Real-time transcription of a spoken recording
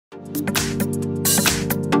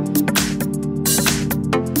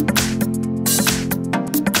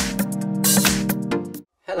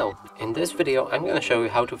In this video, I'm going to show you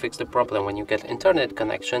how to fix the problem when you get internet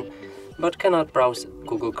connection but cannot browse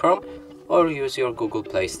Google Chrome or use your Google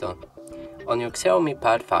Play Store on your Xiaomi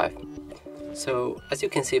Pad 5. So as you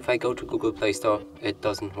can see, if I go to Google Play Store, it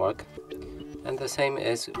doesn't work. And the same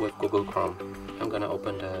is with Google Chrome. I'm going to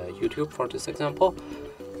open the YouTube for this example,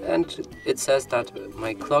 and it says that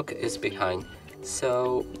my clock is behind.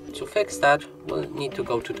 So to fix that, we'll need to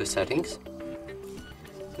go to the settings.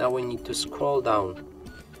 Now we need to scroll down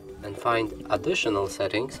and find additional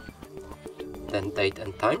settings, then date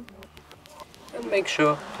and time, and make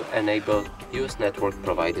sure to enable use network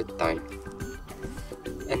provided time.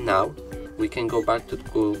 And now we can go back to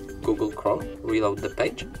Google Chrome, reload the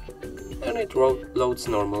page, and it loads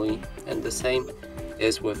normally. And the same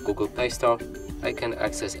is with Google Play Store. I can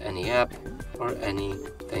access any app or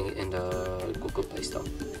anything in the Google Play Store.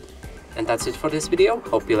 And that's it for this video.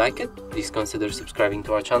 Hope you like it. Please consider subscribing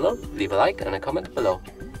to our channel, leave a like and a comment below.